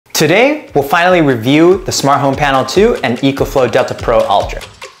Today, we'll finally review the Smart Home Panel 2 and EcoFlow Delta Pro Ultra.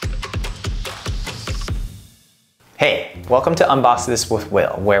 Hey, welcome to Unbox This with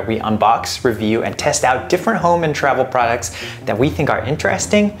Will, where we unbox, review, and test out different home and travel products that we think are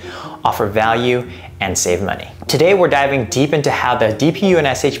interesting, offer value, and save money. Today, we're diving deep into how the DPU and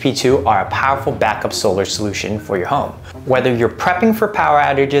SHP2 are a powerful backup solar solution for your home. Whether you're prepping for power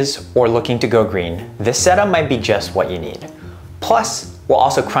outages or looking to go green, this setup might be just what you need. Plus, we'll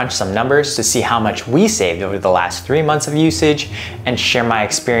also crunch some numbers to see how much we saved over the last 3 months of usage and share my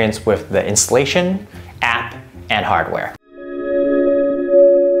experience with the installation, app, and hardware.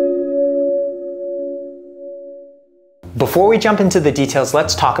 Before we jump into the details,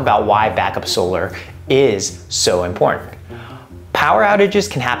 let's talk about why backup solar is so important. Power outages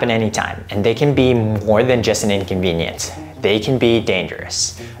can happen anytime, and they can be more than just an inconvenience. They can be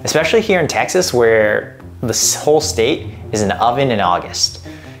dangerous, especially here in Texas, where the whole state is an oven in August.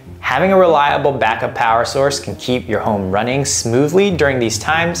 Having a reliable backup power source can keep your home running smoothly during these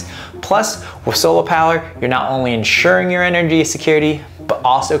times. Plus, with solar power, you're not only ensuring your energy security, but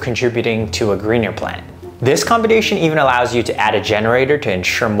also contributing to a greener planet. This combination even allows you to add a generator to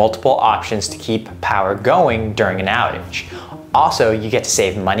ensure multiple options to keep power going during an outage. Also, you get to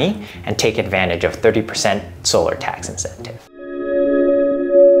save money and take advantage of 30% solar tax incentive.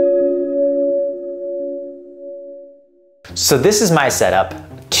 So this is my setup: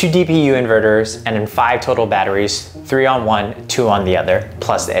 2 DPU inverters and then 5 total batteries, 3 on one, 2 on the other,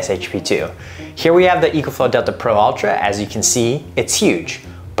 plus the SHP2. Here we have the EcoFlow Delta Pro Ultra. As you can see, it's huge.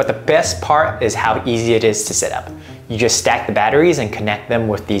 But the best part is how easy it is to set up. You just stack the batteries and connect them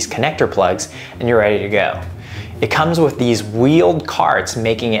with these connector plugs and you're ready to go. It comes with these wheeled carts,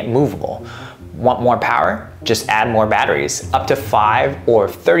 making it movable. Want more power? Just add more batteries. Up to 5 or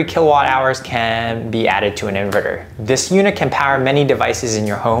 30 kilowatt hours can be added to an inverter. This unit can power many devices in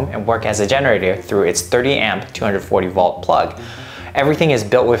your home and work as a generator through its 30 amp 240 volt plug. Everything is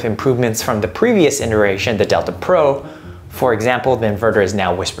built with improvements from the previous iteration, the Delta Pro. For example, the inverter is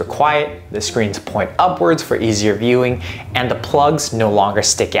now whisper quiet, the screens point upwards for easier viewing, and the plugs no longer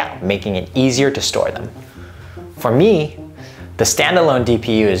stick out, making it easier to store them. For me, the standalone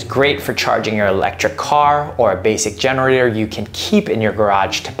DPU is great for charging your electric car or a basic generator you can keep in your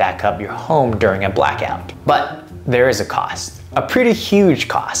garage to back up your home during a blackout. But there is a cost, a pretty huge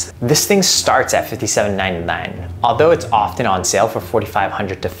cost. This thing starts at $57.99, although it's often on sale for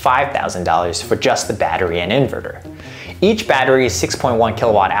 $4,500 to $5,000 for just the battery and inverter. Each battery is 6.1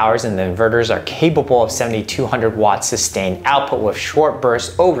 kilowatt hours and the inverters are capable of 7,200 watts sustained output with short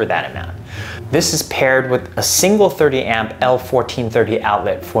bursts over that amount. This is paired with a single 30 amp L1430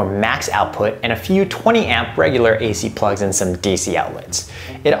 outlet for max output and a few 20 amp regular AC plugs and some DC outlets.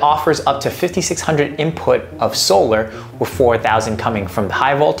 It offers up to 5,600 input of solar with 4,000 coming from the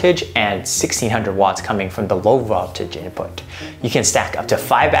high voltage and 1,600 watts coming from the low voltage input. You can stack up to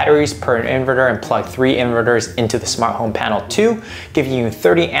 5 batteries per inverter and plug 3 inverters into the Smart Home Panel 2, giving you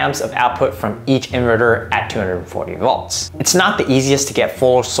 30 amps of output from each inverter at 240 volts. It's not the easiest to get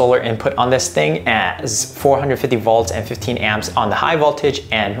full solar input on this thing, as 450 volts and 15 amps on the high voltage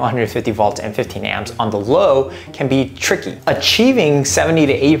and 150 volts and 15 amps on the low can be tricky. Achieving 70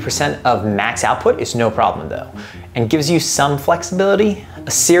 to 80% of max output is no problem though, and gives you some flexibility.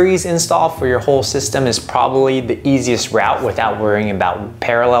 A series install for your whole system is probably the easiest route without worrying about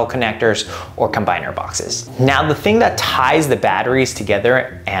parallel connectors or combiner boxes. Now, the thing that ties the batteries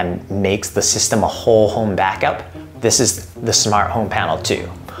together and makes the system a whole home backup, this is the Smart Home Panel 2.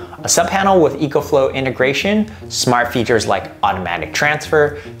 A sub-panel with EcoFlow integration, smart features like automatic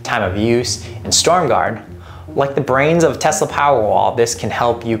transfer, time of use, and storm guard. Like the brains of Tesla Powerwall, this can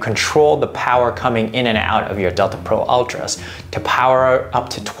help you control the power coming in and out of your Delta Pro Ultras to power up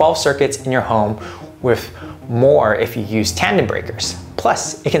to 12 circuits in your home, with more if you use tandem breakers.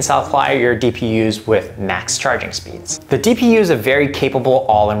 Plus, it can supply your DPUs with max charging speeds. The DPU is a very capable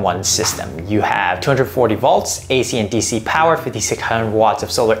all-in-one system. You have 240 volts, AC and DC power, 5,600 watts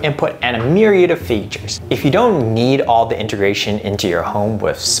of solar input, and a myriad of features. If you don't need all the integration into your home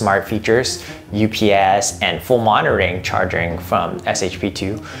with smart features, UPS, and full monitoring charging from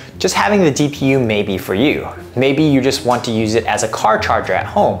SHP2, just having the DPU may be for you. Maybe you just want to use it as a car charger at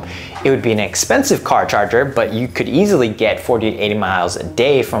home. It would be an expensive car charger, but you could easily get 40 to 80 miles a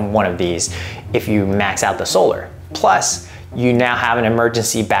day from one of these if you max out the solar. Plus, you now have an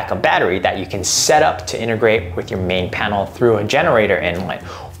emergency backup battery that you can set up to integrate with your main panel through a generator inlet.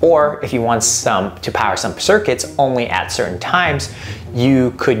 Or if you want to power some circuits only at certain times,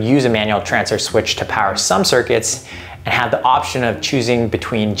 you could use a manual transfer switch to power some circuits and have the option of choosing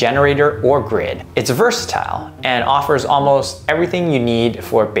between generator or grid. It's versatile and offers almost everything you need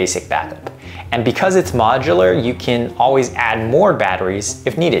for basic backup. And because it's modular, you can always add more batteries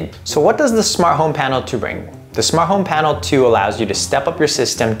if needed. So what does the Smart Home Panel 2 bring? The Smart Home Panel 2 allows you to step up your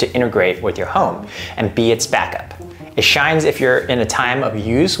system to integrate with your home and be its backup. It shines if you're in a time of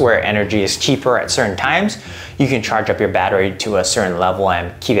use where energy is cheaper at certain times. You can charge up your battery to a certain level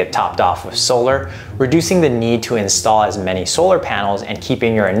and keep it topped off with solar, reducing the need to install as many solar panels and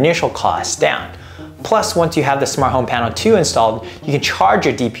keeping your initial costs down. Plus, once you have the Smart Home Panel 2 installed, you can charge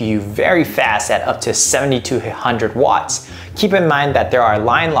your DPU very fast at up to 7,200 watts. Keep in mind that there are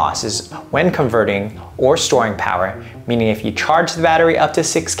line losses when converting or storing power, meaning if you charge the battery up to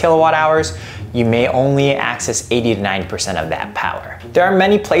 6 kilowatt hours, you may only access 80 to 90% of that power. There are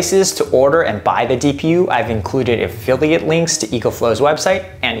many places to order and buy the DPU. I've included affiliate links to EcoFlow's website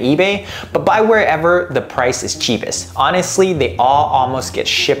and eBay, but buy wherever the price is cheapest. Honestly, they all almost get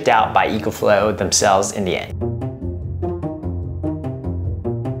shipped out by EcoFlow themselves in the end.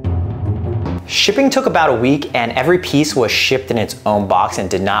 Shipping took about a week and every piece was shipped in its own box and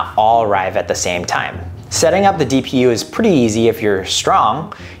did not all arrive at the same time. Setting up the DPU is pretty easy if you're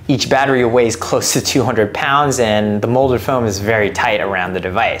strong. Each battery weighs close to 200 pounds and the molded foam is very tight around the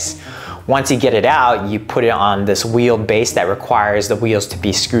device. Once you get it out, you put it on this wheel base that requires the wheels to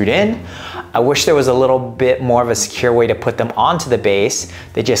be screwed in. I wish there was a little bit more of a secure way to put them onto the base.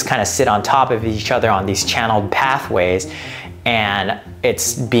 They just kind of sit on top of each other on these channeled pathways, and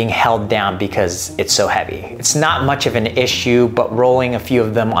it's being held down because it's so heavy. It's not much of an issue, but rolling a few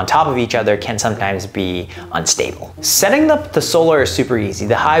of them on top of each other can sometimes be unstable. Setting up the solar is super easy.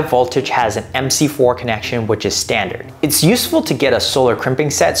 The high voltage has an MC4 connection, which is standard. It's useful to get a solar crimping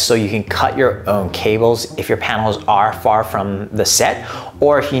set so you can cut your own cables if your panels are far from the set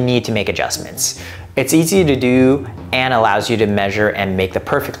or if you need to make adjustments. It's easy to do and allows you to measure and make the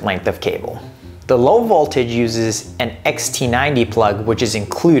perfect length of cable. The low voltage uses an XT90 plug, which is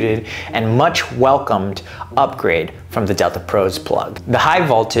included and much welcomed upgrade from the Delta Pro's plug. The high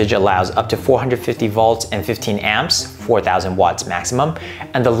voltage allows up to 450 volts and 15 amps, 4,000 watts maximum,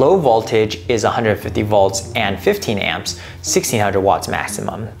 and the low voltage is 150 volts and 15 amps, 1,600 watts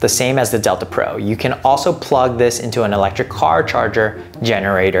maximum, the same as the Delta Pro. You can also plug this into an electric car charger,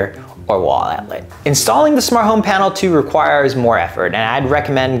 generator, or wall outlet. Installing the Smart Home Panel 2 requires more effort, and I'd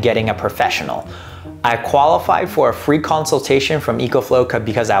recommend getting a professional. I qualified for a free consultation from EcoFlow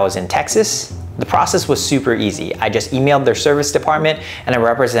because I was in Texas. The process was super easy. I just emailed their service department and a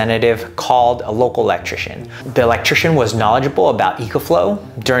representative called a local electrician. The electrician was knowledgeable about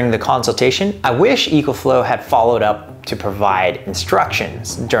EcoFlow during the consultation. I wish EcoFlow had followed up to provide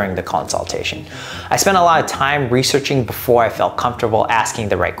instructions during the consultation. I spent a lot of time researching before I felt comfortable asking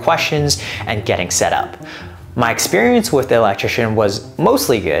the right questions and getting set up. My experience with the electrician was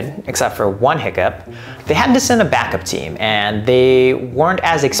mostly good, except for one hiccup. They had to send a backup team and they weren't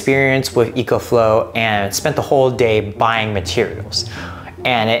as experienced with EcoFlow and spent the whole day buying materials.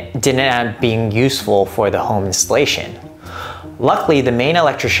 And it didn't end up being useful for the home installation. Luckily, the main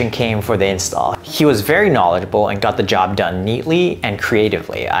electrician came for the install. He was very knowledgeable and got the job done neatly and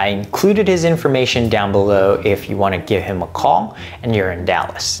creatively. I included his information down below if you want to give him a call and you're in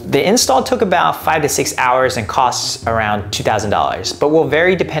Dallas. The install took about 5 to 6 hours and costs around $2,000, but will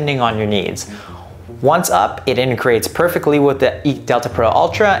vary depending on your needs. Once up, it integrates perfectly with the Delta Pro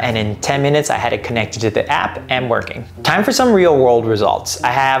Ultra, and in 10 minutes I had it connected to the app and working. Time for some real world results. I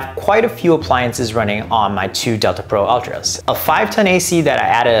have quite a few appliances running on my two Delta Pro Ultras. A 5-ton AC that I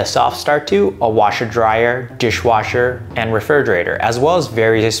added a soft start to, a washer dryer, dishwasher, and refrigerator, as well as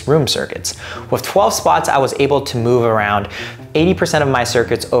various room circuits. With 12 spots, I was able to move around 80% of my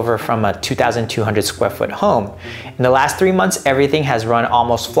circuits over from a 2,200 square foot home. In the last 3 months, everything has run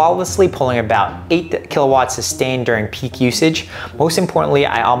almost flawlessly, pulling about 8 kilowatts sustained during peak usage. Most importantly,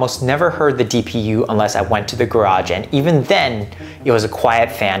 I almost never heard the DPU unless I went to the garage, and even then, it was a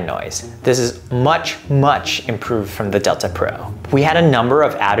quiet fan noise. This is much improved from the Delta Pro. We had a number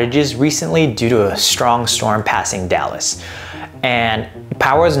of outages recently due to a strong storm passing Dallas, and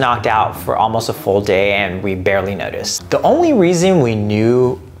power was knocked out for almost a full day and we barely noticed. The only reason we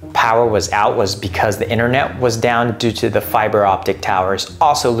knew power was out was because the internet was down due to the fiber optic towers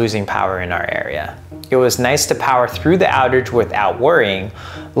also losing power in our area. It was nice to power through the outage without worrying.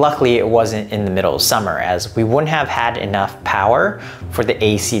 Luckily, it wasn't in the middle of summer, as we wouldn't have had enough power for the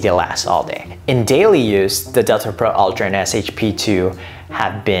AC to last all day. In daily use, the Delta Pro Ultra and SHP2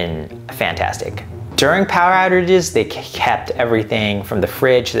 have been fantastic. During power outages, they kept everything from the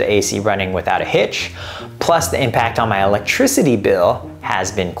fridge to the AC running without a hitch. Plus, the impact on my electricity bill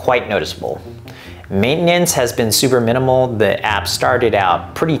has been quite noticeable. Maintenance has been super minimal. The app started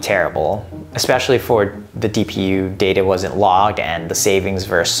out pretty terrible, especially for the DPU data wasn't logged and the savings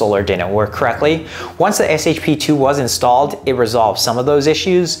versus solar didn't work correctly. Once the SHP2 was installed, it resolved some of those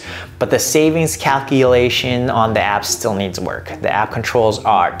issues, but the savings calculation on the app still needs work. The app controls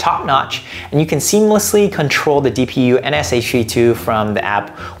are top-notch, and you can seamlessly control the DPU and SHP2 from the app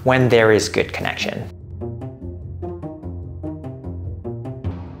when there is good connection.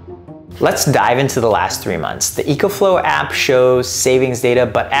 Let's dive into the last 3 months. The EcoFlow app shows savings data,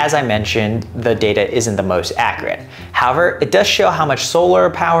 but as I mentioned, the data isn't the most accurate. However, it does show how much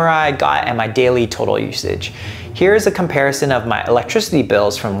solar power I got and my daily total usage. Here's a comparison of my electricity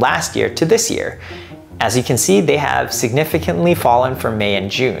bills from last year to this year. As you can see, they have significantly fallen for May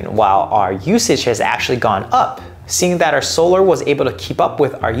and June, while our usage has actually gone up. Seeing that our solar was able to keep up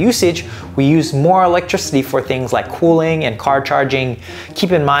with our usage, we use more electricity for things like cooling and car charging.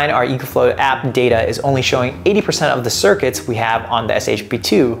 Keep in mind, our EcoFlow app data is only showing 80% of the circuits we have on the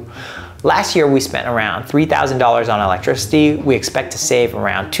SHP2. Last year, we spent around $3,000 on electricity. We expect to save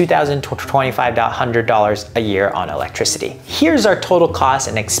around $2,000 to $2,500 a year on electricity. Here's our total cost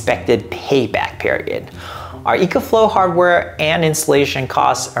and expected payback period. Our EcoFlow hardware and installation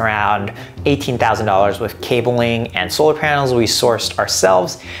costs around $18,000 with cabling and solar panels we sourced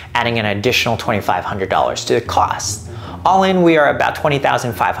ourselves, adding an additional $2,500 to the cost. All in, we are about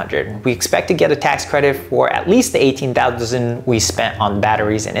 $20,500. We expect to get a tax credit for at least the $18,000 we spent on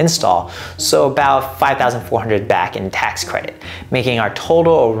batteries and install, so about $5,400 back in tax credit, making our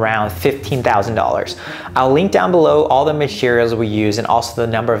total around $15,000. I'll link down below all the materials we use and also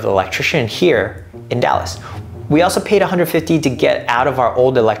the number of the electrician here in Dallas. We also paid $150 to get out of our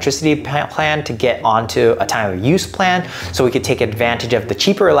old electricity plan to get onto a time of use plan so we could take advantage of the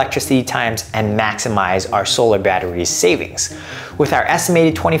cheaper electricity times and maximize our solar battery savings. With our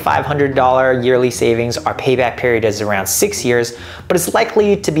estimated $2,500 yearly savings, our payback period is around 6 years, but it's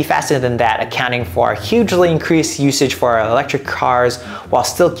likely to be faster than that, accounting for our hugely increased usage for our electric cars while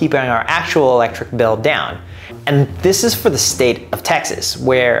still keeping our actual electric bill down. And this is for the state of Texas,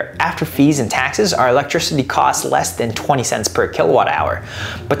 where after fees and taxes, our electricity costs less than 20 cents per kilowatt hour.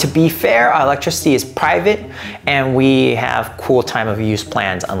 But to be fair, our electricity is private and we have cool time of use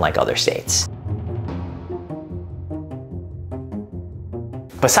plans unlike other states.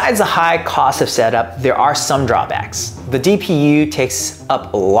 Besides the high cost of setup, there are some drawbacks. The DPU takes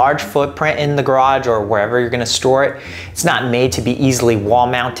up a large footprint in the garage or wherever you're gonna store it. It's not made to be easily wall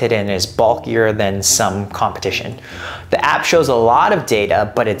mounted and is bulkier than some competition. The app shows a lot of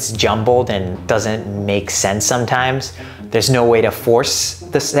data, but it's jumbled and doesn't make sense sometimes. There's no way to force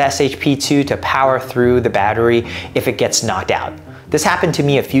the SHP2 to power through the battery if it gets knocked out. This happened to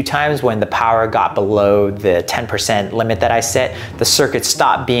me a few times when the power got below the 10% limit that I set. The circuit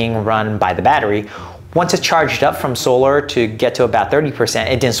stopped being run by the battery. Once it charged up from solar to get to about 30%,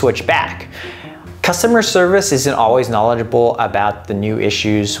 it didn't switch back. Customer service isn't always knowledgeable about the new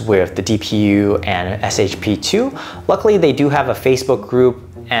issues with the DPU and SHP2. Luckily, they do have a Facebook group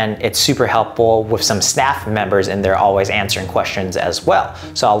and it's super helpful with some staff members and they're always answering questions as well.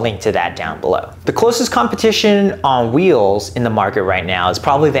 So I'll link to that down below. The closest competition on wheels in the market right now is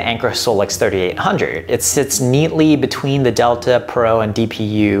probably the Anker Solix 3800. It sits neatly between the Delta Pro and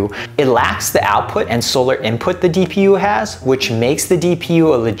DPU. It lacks the output and solar input the DPU has, which makes the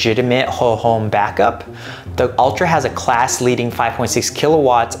DPU a legitimate whole home backup. The Ultra has a class-leading 5.6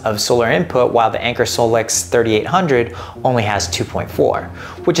 kilowatts of solar input, while the Anker Solix 3800 only has 2.4,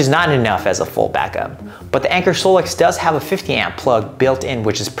 which is not enough as a full backup. But the Anker Solix does have a 50 amp plug built in,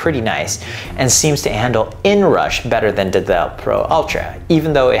 which is pretty nice, and seems to handle inrush better than the Delta Pro Ultra,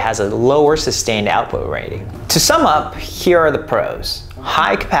 even though it has a lower sustained output rating. To sum up, here are the pros.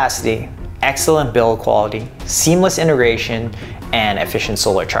 High capacity, excellent build quality, seamless integration, and efficient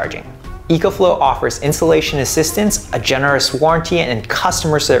solar charging. EcoFlow offers installation assistance, a generous warranty, and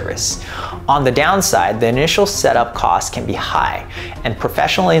customer service. On the downside, the initial setup cost can be high, and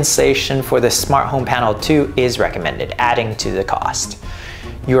professional installation for the Smart Home Panel 2 is recommended, adding to the cost.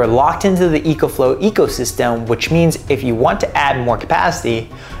 You are locked into the EcoFlow ecosystem, which means if you want to add more capacity,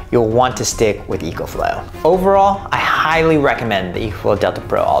 you'll want to stick with EcoFlow. Overall, I highly recommend the EcoFlow Delta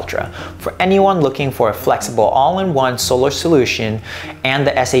Pro Ultra for anyone looking for a flexible all-in-one solar solution, and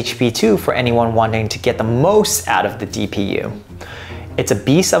the SHP2 for anyone wanting to get the most out of the DPU. It's a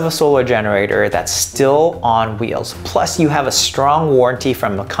beast of a solar generator that's still on wheels, plus you have a strong warranty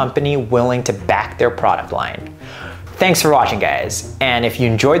from a company willing to back their product line. Thanks for watching, guys, and if you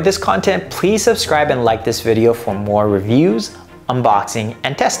enjoyed this content, please subscribe and like this video for more reviews, unboxing,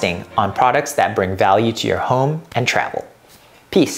 and testing on products that bring value to your home and travel.